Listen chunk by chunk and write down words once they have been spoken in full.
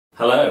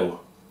Hello,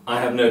 I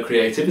have no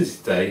creativity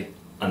today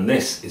and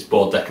this is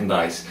Board Deck and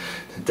Dice.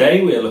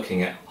 Today we are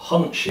looking at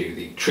Honshu,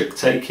 the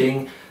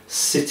trick-taking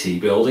city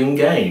building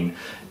game.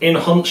 In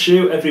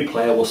Honshu, every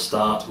player will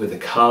start with a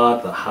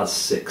card that has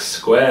 6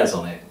 squares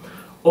on it.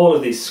 All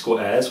of these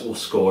squares will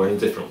score in a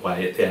different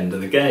way at the end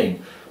of the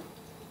game.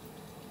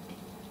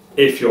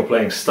 If you're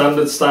playing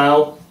standard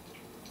style,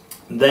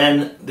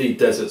 then the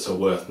deserts are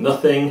worth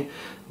nothing.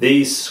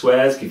 These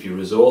squares give you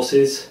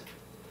resources,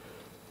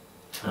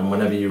 and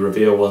whenever you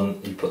reveal one,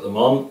 you put them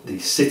on. The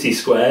city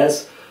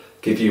squares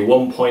give you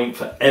 1 point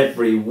for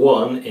every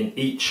one in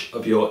each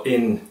of your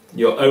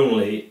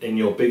only in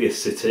your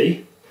biggest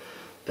city.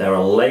 There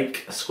are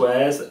lake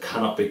squares that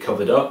cannot be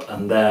covered up,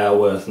 and they're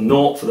worth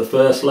 0 for the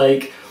first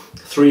lake,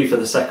 3 for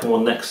the second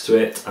one next to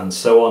it, and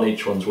so on.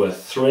 Each one's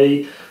worth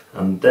 3.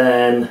 And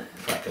then,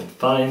 if I can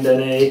find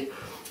any,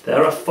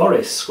 there are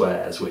forest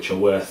squares which are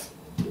worth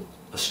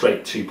a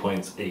straight 2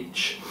 points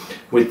each.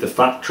 With the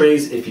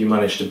factories, if you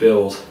manage to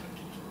build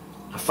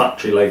a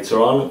factory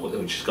later on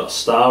which has got a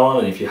star on,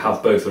 and if you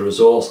have both a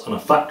resource and a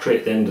factory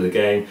at the end of the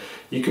game,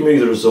 you can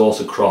move the resource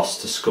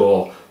across to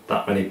score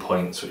that many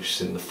points, which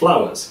is in the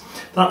flowers.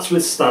 That's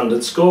with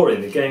standard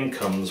scoring. The game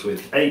comes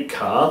with 8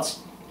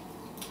 cards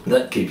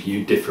that give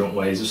you different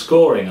ways of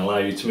scoring, allow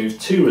you to move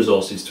 2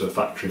 resources to a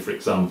factory, for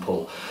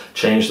example,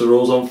 change the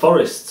rules on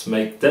forests,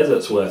 make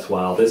deserts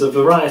worthwhile. There's a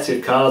variety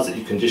of cards that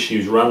you can just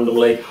use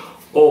randomly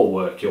or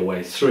work your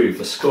way through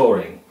for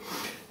scoring.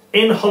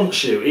 In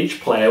Honshu,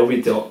 each player will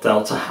be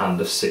dealt a hand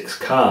of 6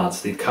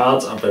 cards. The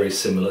cards are very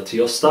similar to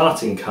your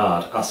starting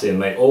card, as in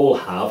they all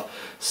have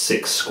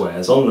 6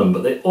 squares on them,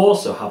 but they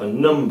also have a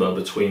number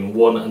between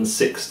 1 and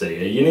 60,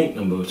 a unique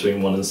number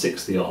between 1 and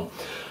 60 on.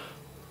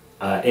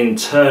 In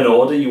turn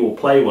order, you will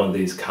play one of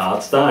these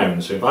cards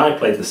down. So if I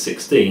play the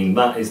 16,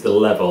 that is the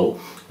level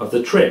of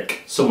the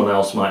trick. Someone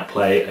else might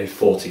play a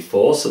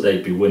 44, so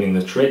they'd be winning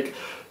the trick.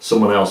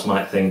 Someone else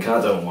might think,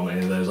 I don't want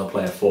any of those, I'll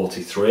play a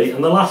 43.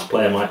 And the last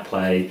player might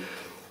play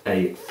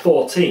a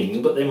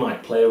 14, but they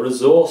might play a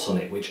resource on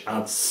it, which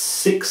adds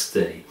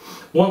 60.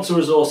 Once a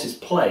resource is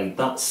played,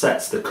 that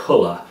sets the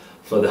colour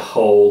for the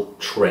whole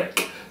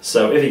trick.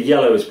 So if a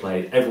yellow is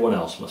played, everyone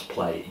else must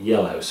play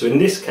yellow. So in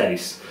this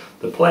case,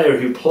 the player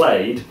who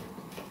played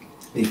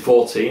the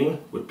 14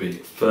 would be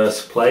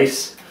first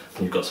place,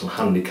 and you've got some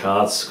handy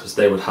cards because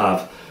they would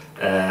have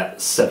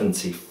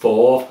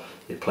 74.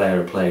 The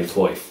player who played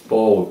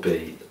 44 would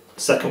be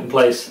second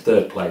place,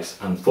 third place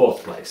and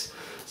fourth place.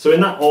 So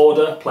in that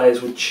order,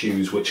 players would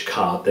choose which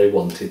card they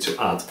wanted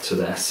to add to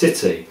their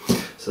city.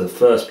 So the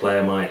first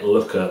player might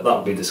look at, that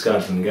would be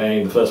discarded from the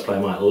game, the first player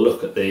might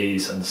look at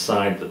these and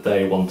decide that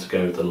they want to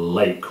go the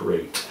lake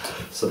route.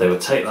 So they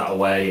would take that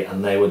away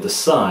and they would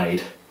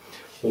decide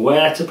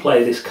where to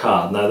play this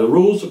card. Now the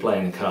rules of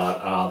playing a card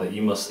are that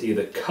you must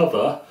either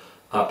cover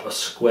up a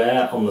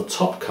square on the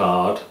top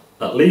card,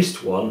 at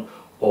least one,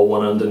 or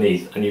one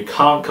underneath, and you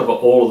can't cover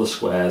all of the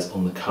squares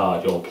on the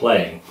card you're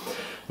playing.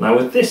 Now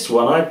with this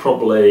one, I'd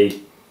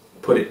probably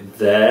put it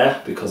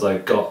there because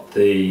I've got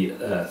the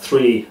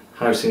 3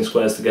 housing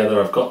squares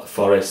together, I've got the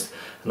forest,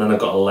 and then I've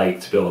got a lake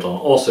to build on.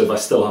 Also, if I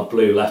still have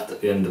blue left at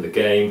the end of the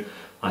game,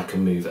 I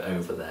can move it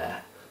over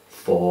there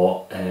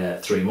for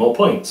 3 more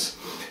points.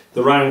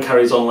 The round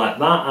carries on like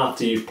that.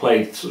 After you've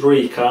played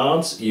 3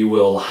 cards, you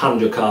will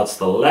hand your cards to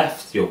the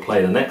left, you'll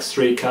play the next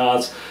 3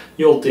 cards,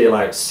 you'll deal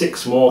out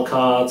 6 more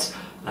cards,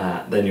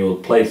 then you'll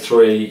play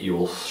 3, you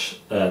will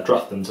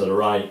draft them to the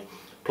right,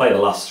 play the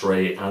last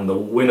 3, and the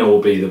winner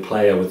will be the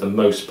player with the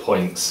most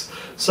points.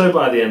 So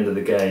by the end of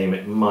the game,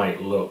 it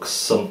might look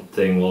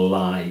something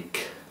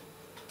like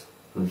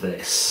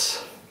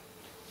this,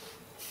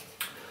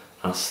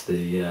 as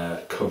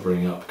the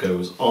covering up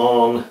goes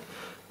on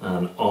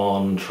and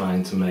on,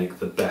 trying to make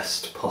the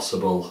best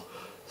possible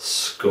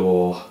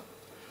score.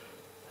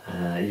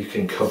 You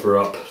can cover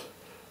up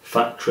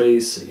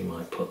factories, so you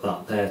might put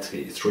that there to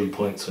get you 3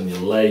 points on your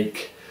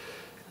lake.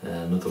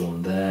 Another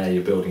one there,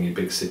 you're building a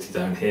big city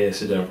down here,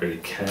 so you don't really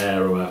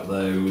care about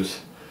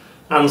those,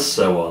 and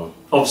so on.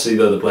 Obviously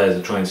the other players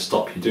are trying to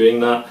stop you doing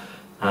that,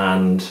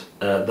 and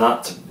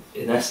that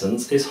in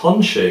essence is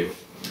Honshu.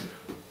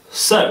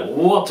 So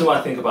what do I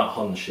think about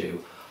Honshu?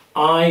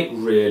 I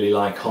really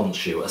like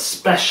Honshu,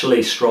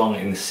 especially strong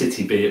in the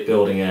city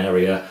building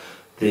area.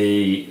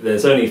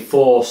 There's only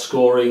 4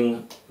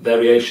 scoring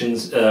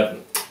variations,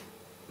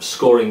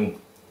 scoring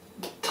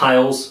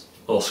tiles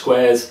or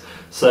squares,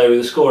 so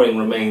the scoring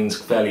remains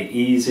fairly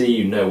easy.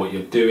 You know what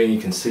you're doing,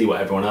 you can see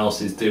what everyone else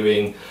is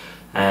doing.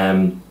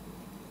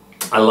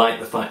 I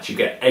like the fact you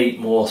get 8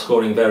 more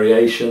scoring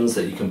variations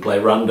that you can play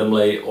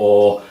randomly,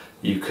 or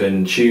you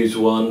can choose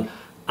one.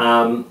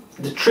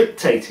 The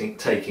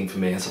trick-taking for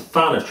me, as a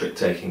fan of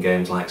trick-taking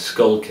games like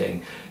Skull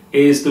King,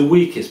 is the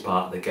weakest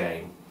part of the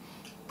game.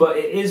 But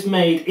it is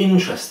made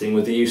interesting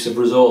with the use of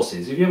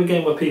resources. If you have a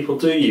game where people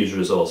do use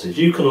resources,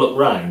 you can look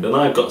round, and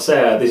I've got,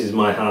 say this is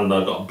my hand,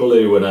 I've got a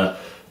blue and a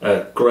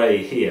grey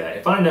here.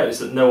 If I notice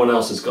that no one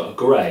else has got a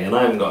grey, and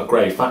I haven't got a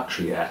grey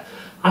factory yet,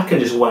 I can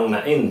just wang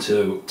that in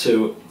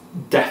to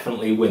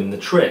definitely win the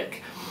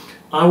trick.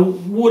 I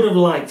would have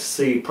liked to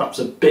see perhaps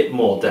a bit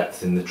more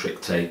depth in the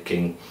trick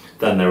taking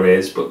than there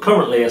is, but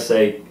currently as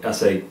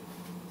a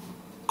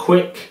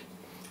quick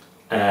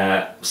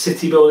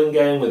city building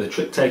game with a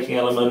trick taking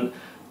element,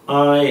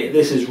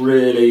 this has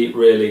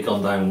really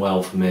gone down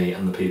well for me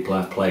and the people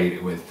I've played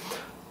it with.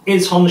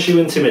 Is Honshu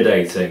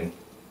intimidating?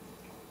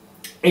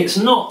 It's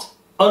not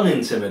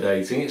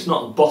unintimidating, it's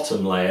not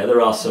bottom layer.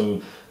 There are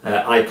some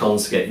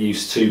icons to get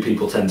used to.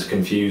 People tend to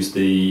confuse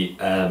the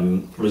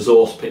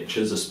resource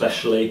pictures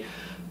especially,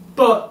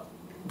 but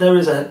there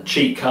is a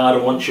cheat card,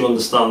 and once you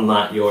understand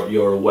that,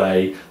 you're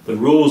away. The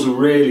rules are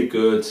really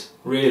good,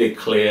 really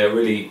clear,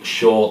 really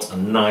short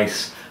and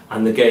nice,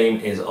 and the game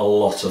is a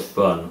lot of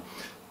fun.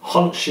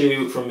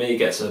 Honshu from me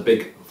gets a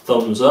big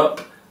thumbs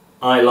up.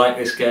 I like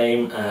this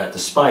game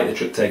despite the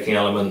trick taking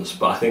elements,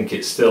 but I think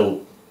it's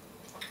still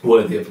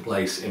worthy of a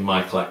place in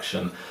my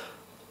collection.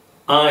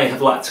 I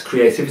have lacked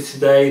creativity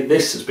today.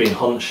 This has been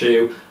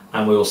Honshu,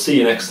 and we will see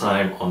you next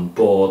time on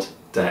Board,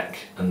 Deck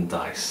and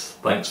Dice.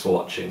 Thanks for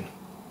watching.